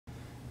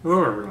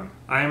Hello everyone,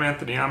 I am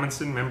Anthony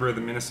Amundsen, member of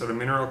the Minnesota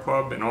Mineral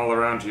Club and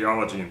all-around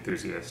geology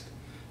enthusiast.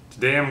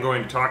 Today I'm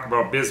going to talk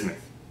about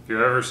bismuth. If you've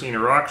ever seen a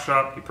rock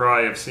shop, you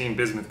probably have seen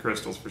bismuth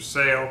crystals for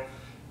sale.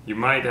 You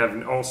might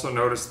have also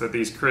noticed that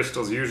these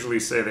crystals usually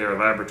say they are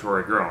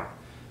laboratory grown.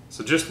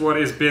 So just what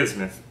is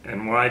bismuth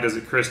and why does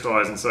it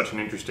crystallize in such an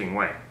interesting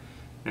way?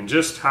 And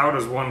just how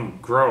does one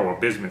grow a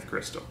bismuth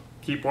crystal?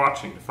 Keep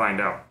watching to find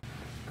out.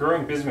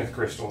 Growing bismuth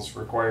crystals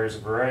requires a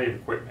variety of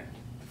equipment.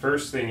 The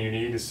first thing you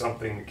need is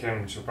something that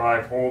can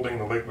survive holding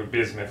the liquid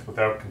bismuth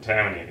without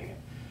contaminating it.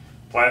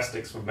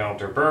 Plastics would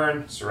melt or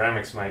burn,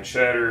 ceramics might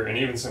shatter, and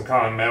even some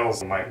common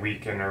metals might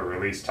weaken or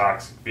release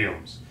toxic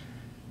fumes.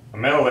 A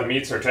metal that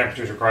meets our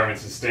temperature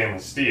requirements is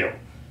stainless steel.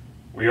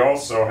 We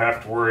also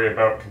have to worry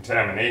about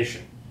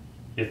contamination.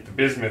 If the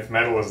bismuth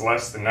metal is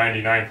less than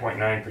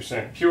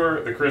 99.9%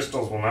 pure, the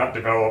crystals will not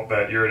develop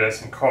that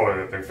iridescent color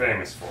that they're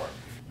famous for.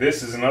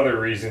 This is another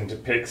reason to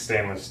pick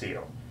stainless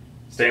steel.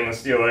 Stainless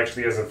steel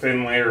actually has a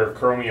thin layer of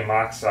chromium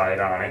oxide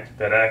on it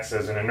that acts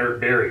as an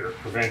inert barrier,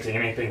 preventing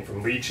anything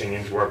from leaching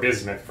into our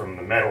bismuth from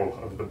the metal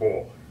of the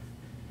bowl.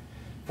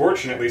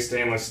 Fortunately,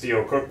 stainless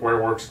steel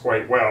cookware works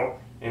quite well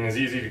and is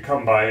easy to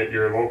come by at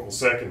your local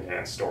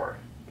secondhand store.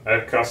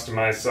 I've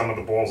customized some of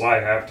the bowls I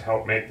have to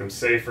help make them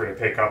safer to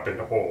pick up and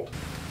to hold.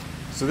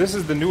 So this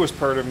is the newest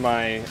part of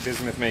my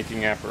bismuth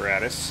making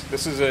apparatus.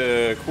 This is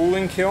a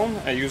cooling kiln.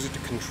 I use it to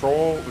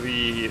control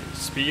the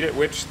speed at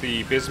which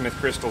the bismuth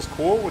crystals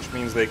cool, which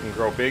means they can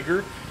grow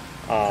bigger.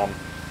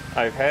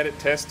 I've had it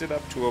tested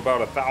up to about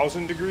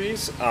 1,000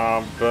 degrees,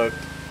 but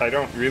I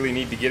don't really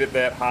need to get it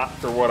that hot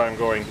for what I'm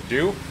going to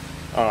do.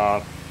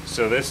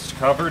 So this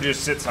cover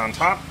just sits on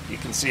top. You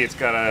can see it's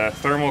got a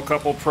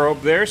thermocouple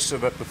probe there so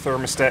that the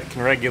thermostat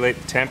can regulate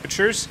the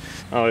temperatures.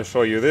 I'll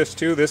show you this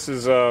too. This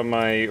is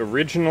my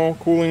original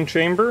cooling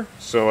chamber.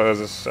 So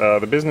as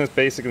the bismuth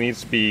basically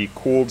needs to be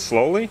cooled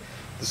slowly.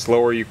 The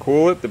slower you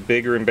cool it, the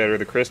bigger and better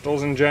the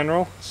crystals in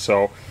general.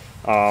 So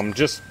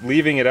just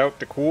leaving it out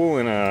to cool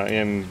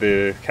in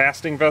the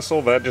casting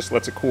vessel, that just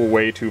lets it cool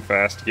way too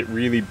fast to get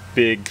really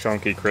big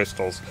chunky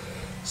crystals.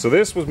 So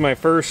this was my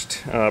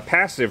first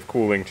passive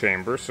cooling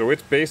chamber. So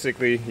it's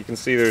basically, you can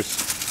see there's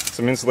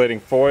some insulating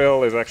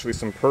foil, there's actually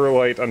some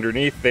perlite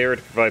underneath there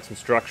to provide some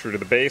structure to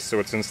the base, so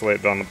it's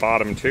insulated on the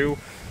bottom too.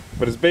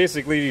 But it's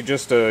basically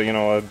just a,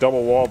 a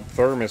double-walled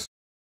thermos.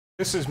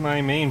 This is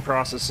my main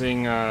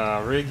processing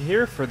rig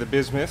here for the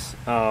bismuth.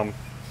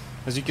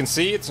 As you can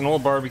see, it's an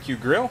old barbecue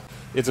grill.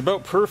 It's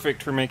about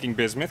perfect for making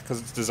bismuth because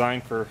it's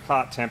designed for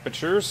hot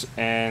temperatures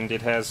and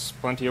it has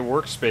plenty of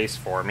workspace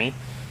for me.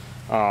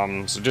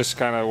 So just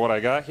kind of what I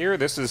got here.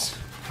 This is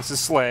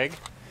slag.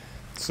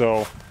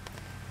 So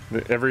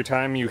every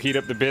time you heat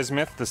up the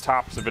bismuth, the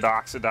tops of it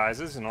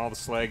oxidizes and all the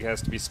slag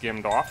has to be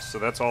skimmed off. So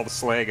that's all the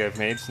slag I've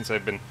made since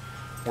I've been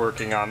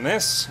working on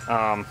this.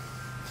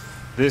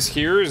 This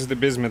here is the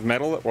bismuth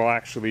metal that we'll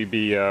actually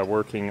be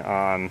working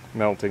on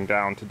melting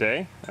down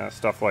today.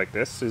 Stuff like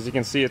this. As you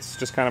can see, it's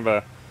just kind of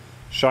a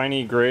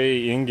shiny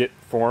gray ingot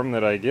form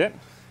that I get.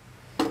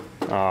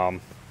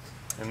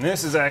 And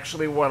this is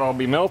actually what I'll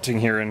be melting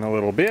here in a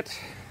little bit.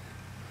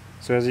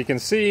 So as you can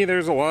see,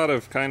 there's a lot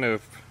of kind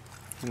of,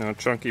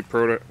 chunky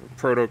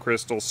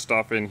proto-crystal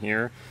stuff in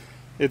here.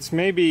 It's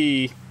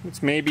maybe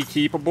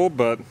keepable,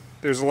 but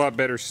there's a lot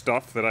better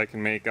stuff that I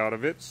can make out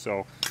of it.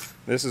 So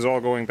this is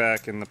all going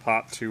back in the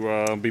pot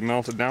to be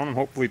melted down and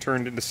hopefully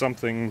turned into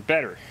something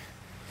better.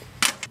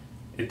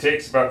 It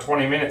takes about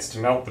 20 minutes to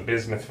melt the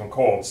bismuth from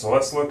cold, so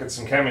let's look at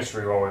some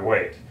chemistry while we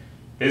wait.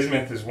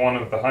 Bismuth is one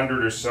of the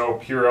 100 or so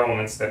pure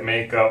elements that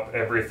make up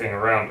everything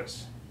around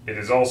us. It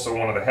is also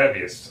one of the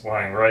heaviest,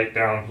 lying right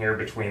down here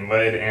between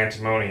lead,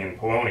 antimony, and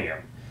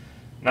polonium.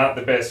 Not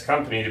the best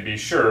company to be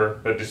sure,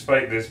 but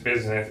despite this,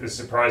 bismuth is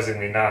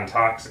surprisingly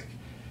non-toxic.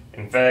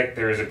 In fact,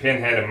 there is a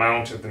pinhead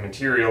amount of the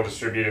material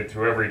distributed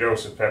through every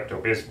dose of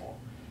Pepto-Bismol.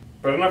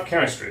 But enough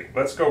chemistry,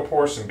 let's go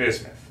pour some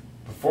bismuth.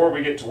 Before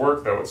we get to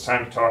work though, it's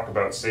time to talk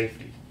about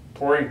safety.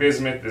 Pouring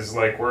bismuth is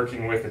like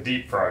working with a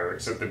deep fryer,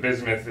 except the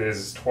bismuth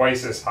is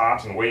twice as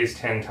hot and weighs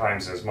 10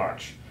 times as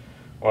much.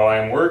 While I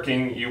am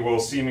working, you will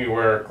see me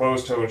wear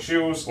closed-toed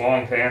shoes,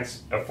 long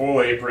pants, a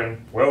full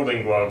apron,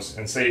 welding gloves,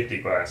 and safety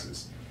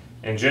glasses.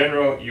 In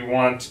general, you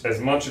want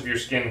as much of your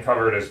skin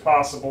covered as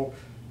possible,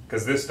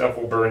 because this stuff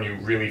will burn you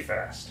really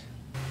fast.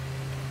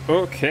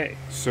 Okay,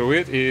 so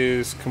it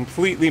is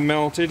completely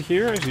melted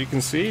here. As you can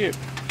see, it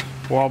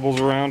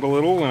wobbles around a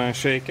little when I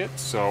shake it,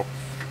 so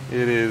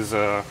it is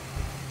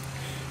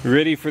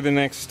ready for the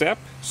next step.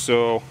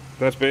 So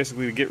that's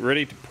basically to get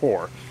ready to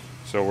pour.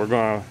 So we're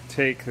going to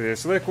take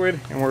this liquid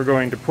and we're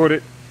going to put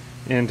it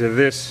into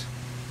this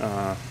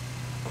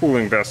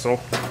cooling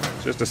vessel,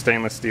 just a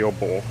stainless steel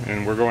bowl,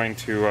 and we're going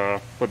to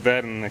put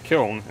that in the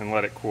kiln and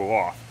let it cool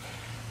off.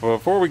 Well,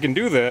 before we can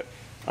do that,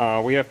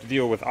 we have to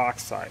deal with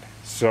oxide.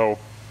 So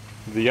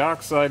the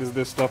oxide is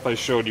this stuff I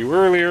showed you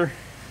earlier.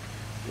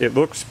 It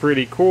looks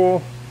pretty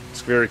cool, it's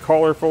very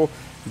colorful,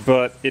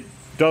 but it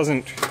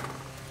doesn't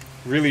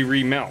really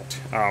remelt.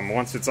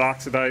 Once it's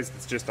oxidized,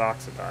 it's just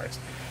oxidized.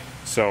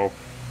 So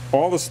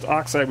all the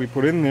oxide we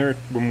put in there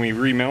when we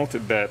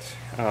remelted that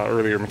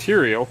earlier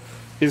material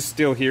is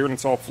still here, and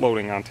it's all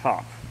floating on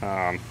top.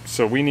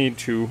 So we need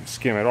to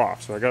skim it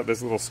off. So I got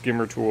this little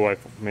skimmer tool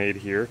I've made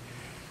here,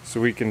 so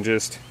we can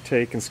just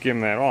take and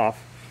skim that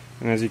off.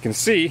 And as you can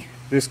see,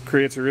 this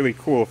creates a really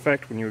cool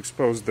effect when you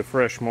expose the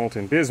fresh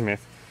molten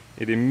bismuth.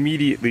 It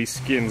immediately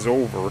skins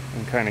over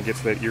and kind of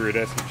gets that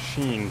iridescent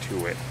sheen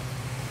to it.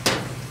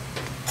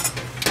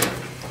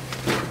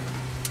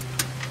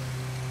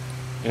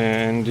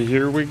 And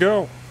here we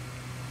go.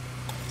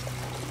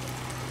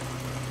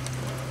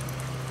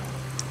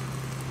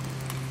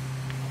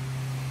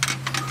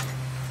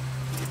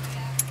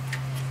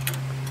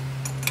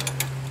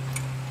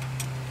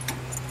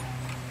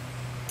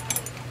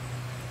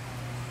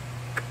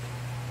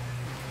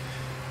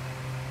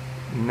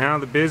 Now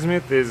the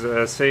bismuth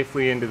is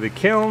safely into the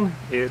kiln.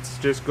 It's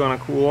just going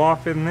to cool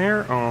off in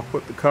there. I'll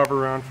put the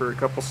cover on for a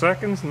couple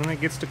seconds, and then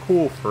it gets to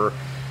cool for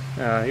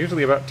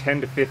usually about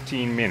 10 to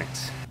 15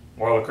 minutes.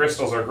 While the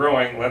crystals are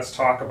growing, let's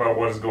talk about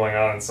what is going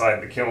on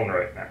inside the kiln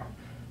right now.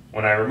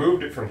 When I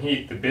removed it from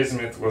heat, the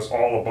bismuth was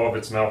all above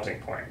its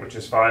melting point, which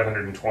is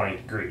 520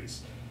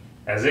 degrees.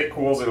 As it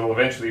cools, it will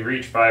eventually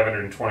reach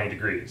 520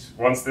 degrees.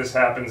 Once this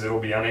happens, it will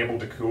be unable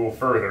to cool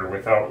further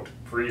without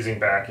freezing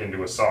back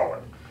into a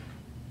solid.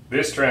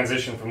 This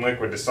transition from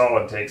liquid to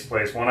solid takes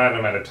place one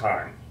atom at a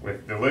time.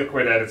 With the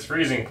liquid at its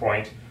freezing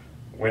point,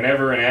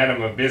 whenever an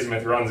atom of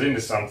bismuth runs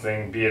into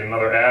something, be it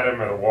another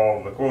atom or the wall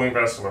of the cooling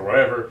vessel or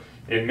whatever,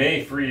 it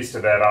may freeze to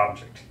that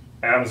object.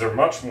 Atoms are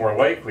much more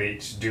likely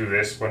to do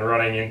this when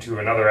running into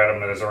another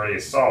atom that is already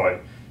a solid,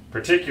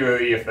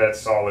 particularly if that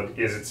solid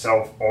is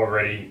itself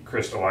already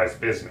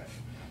crystallized bismuth.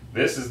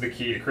 This is the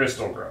key to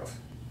crystal growth.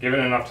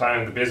 Given enough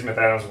time, the bismuth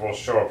atoms will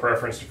show a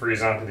preference to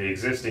freeze onto the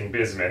existing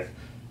bismuth,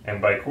 and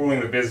by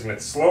cooling the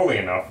bismuth slowly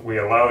enough, we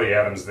allow the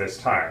atoms this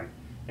time,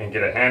 and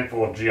get a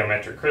handful of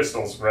geometric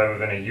crystals rather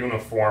than a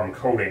uniform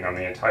coating on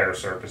the entire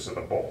surface of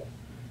the bowl.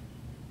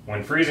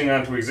 When freezing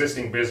onto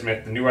existing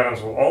bismuth, the new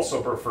atoms will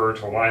also prefer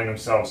to line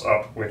themselves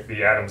up with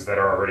the atoms that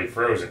are already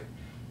frozen.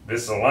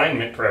 This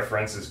alignment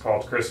preference is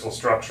called crystal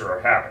structure or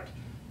habit.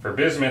 For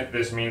bismuth,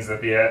 this means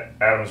that the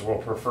atoms will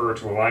prefer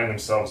to align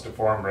themselves to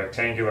form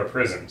rectangular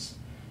prisms.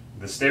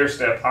 The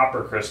stair-step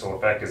hopper crystal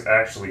effect is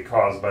actually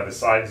caused by the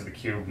sides of the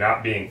cube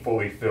not being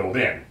fully filled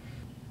in.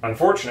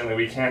 Unfortunately,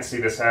 we can't see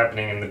this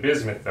happening in the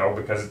bismuth though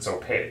because it's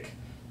opaque.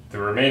 The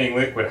remaining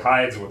liquid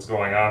hides what's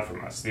going on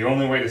from us. The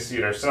only way to see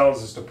it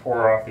ourselves is to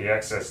pour off the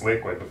excess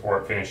liquid before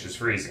it finishes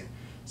freezing.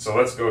 So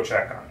let's go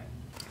check on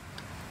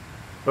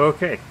it.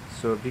 Okay,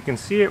 so if you can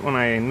see it when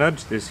I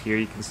nudge this here,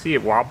 you can see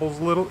it wobbles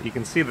a little. You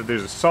can see that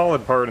there's a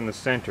solid part in the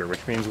center,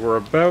 which means we're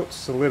about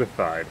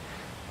solidified.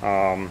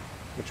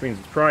 Which means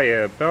it's probably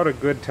about a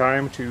good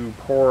time to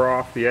pour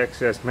off the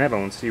excess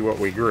metal and see what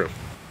we grew.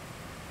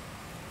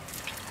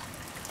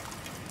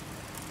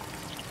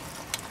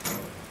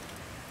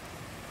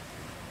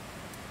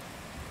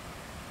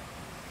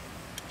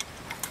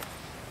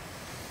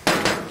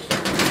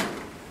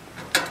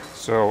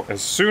 So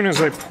as soon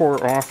as I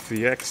pour off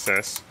the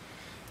excess,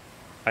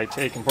 I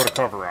take and put a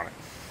cover on it.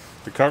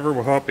 The cover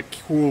will help it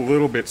cool a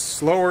little bit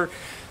slower.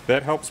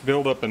 That helps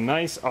build up a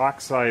nice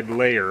oxide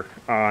layer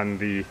on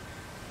the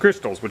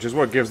crystals, which is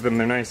what gives them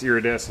their nice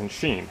iridescent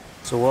sheen.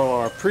 So while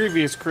our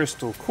previous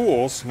crystal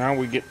cools, now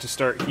we get to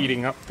start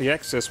heating up the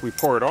excess we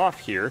poured off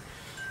here,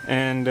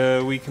 and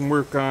we can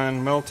work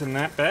on melting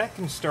that back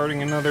and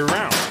starting another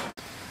round.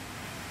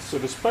 So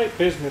despite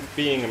bismuth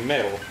being a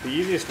metal, the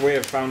easiest way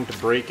I've found to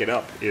break it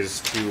up is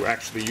to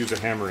actually use a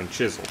hammer and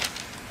chisel.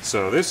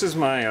 So this is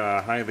my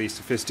highly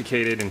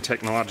sophisticated and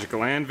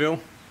technological anvil.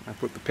 I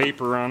put the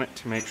paper on it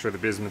to make sure the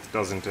bismuth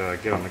doesn't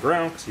get on the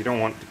ground, because you don't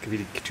want it to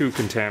be too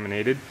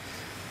contaminated.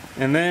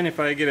 And then if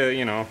I get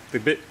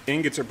the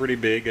ingots are pretty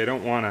big, I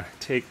don't want to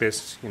take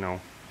this,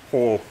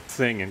 whole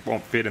thing and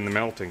won't fit in the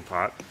melting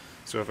pot.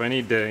 So if I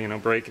need to,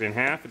 break it in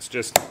half, it's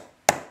just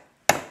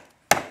a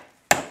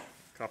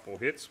couple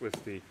hits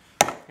with the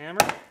hammer,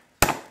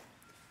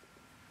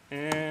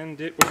 and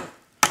it will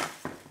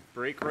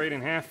break right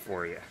in half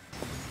for you.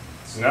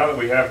 So now that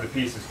we have the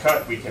pieces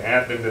cut, we can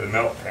add them to the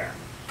melt pan.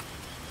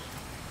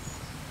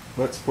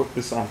 Let's put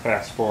this on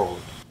fast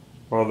forward.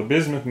 While the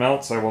bismuth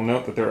melts, I will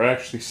note that there are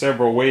actually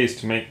several ways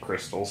to make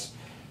crystals.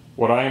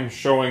 What I am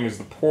showing is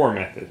the pour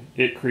method.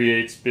 It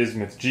creates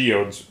bismuth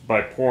geodes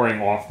by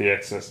pouring off the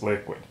excess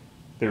liquid.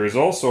 There is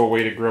also a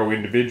way to grow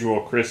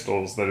individual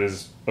crystals that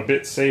is a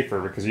bit safer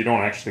because you don't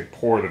actually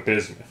pour the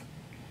bismuth.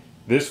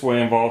 This way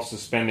involves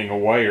suspending a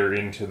wire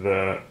into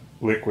the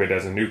liquid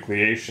as a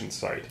nucleation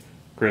site.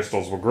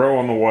 Crystals will grow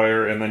on the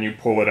wire and then you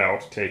pull it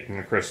out, taking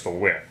the crystal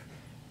with.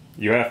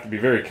 You have to be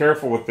very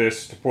careful with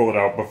this to pull it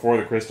out before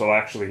the crystal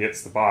actually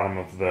hits the bottom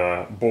of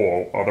the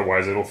bowl,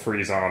 otherwise it'll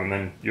freeze on and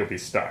then you'll be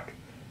stuck.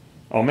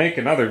 I'll make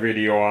another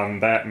video on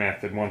that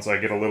method once I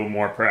get a little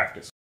more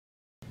practice.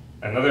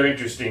 Another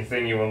interesting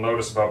thing you will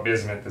notice about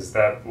bismuth is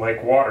that,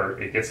 like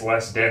water, it gets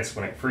less dense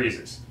when it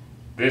freezes.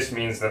 This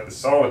means that the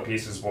solid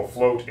pieces will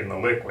float in the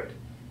liquid.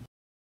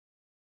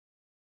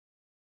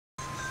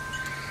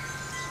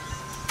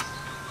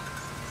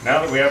 Now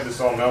that we have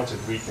this all melted,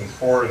 we can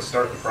pour and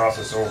start the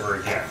process over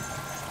again.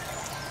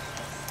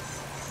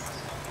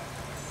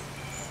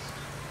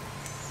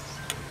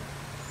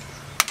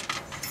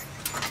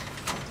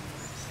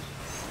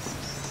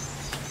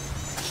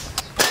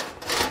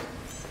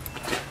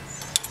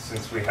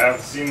 Since we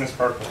have seen this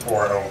part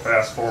before, I will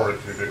fast forward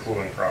through the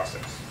cooling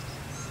process.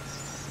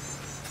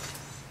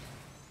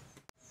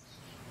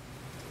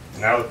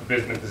 Now that the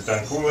bismuth is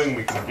done cooling,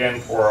 we can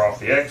again pour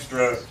off the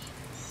extra.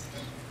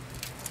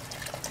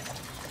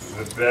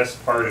 The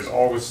best part is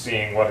always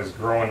seeing what is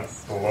growing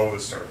below the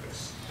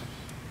surface.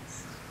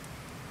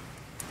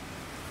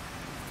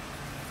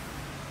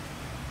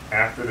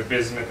 After the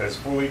bismuth has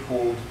fully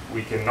cooled,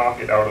 we can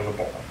knock it out of the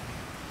bowl.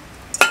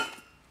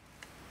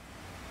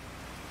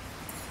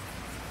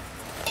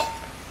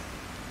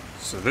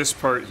 So this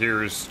part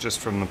here is just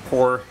from the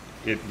pour.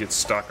 It gets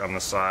stuck on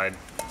the side.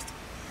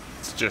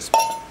 It's just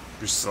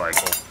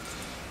recycle.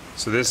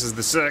 So this is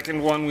the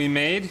second one we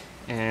made,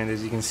 and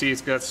as you can see,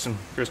 it's got some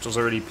crystals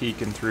already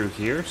peeking through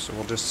here. So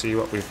we'll just see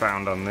what we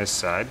found on this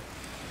side.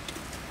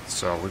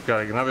 So we've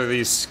got another of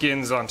these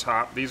skins on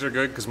top. These are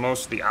good because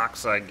most of the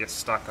oxide gets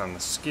stuck on the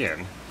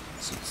skin.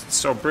 So it's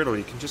so brittle,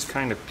 you can just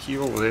kind of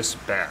peel this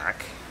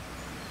back.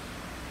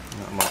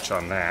 Not much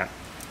on that.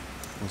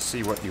 And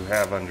see what you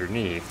have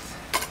underneath.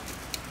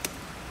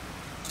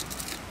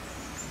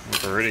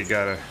 We've already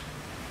got a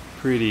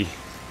pretty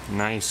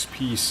nice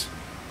piece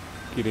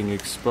getting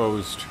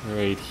exposed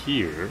right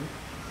here.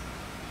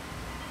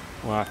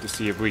 We'll have to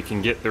see if we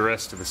can get the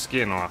rest of the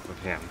skin off of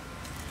him.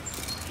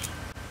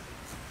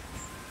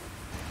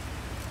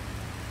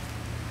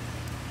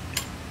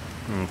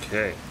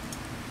 Okay.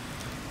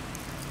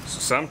 So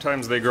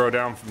sometimes they grow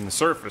down from the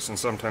surface and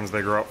sometimes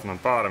they grow up from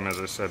the bottom, as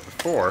I said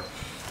before.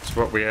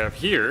 So what we have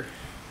here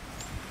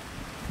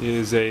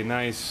is a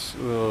nice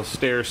little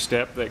stair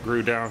step that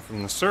grew down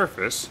from the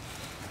surface.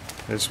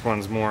 This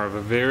one's more of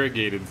a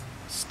variegated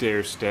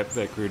stair step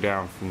that grew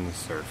down from the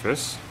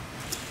surface.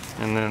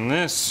 And then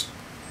this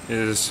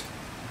is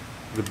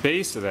the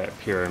base of that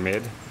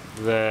pyramid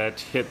that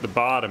hit the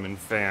bottom and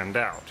fanned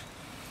out.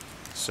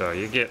 So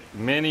you get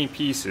many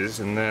pieces,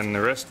 and then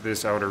the rest of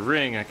this outer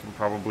ring I can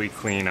probably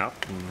clean up,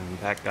 and then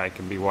that guy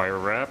can be wire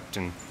wrapped,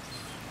 and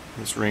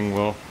this ring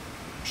will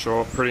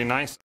show up pretty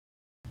nice.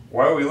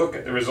 While we look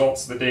at the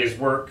results of the day's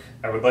work,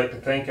 I would like to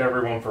thank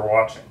everyone for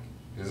watching.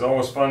 It is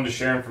always fun to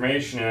share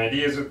information and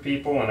ideas with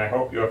people, and I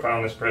hope you have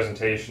found this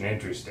presentation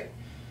interesting.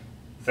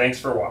 Thanks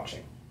for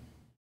watching.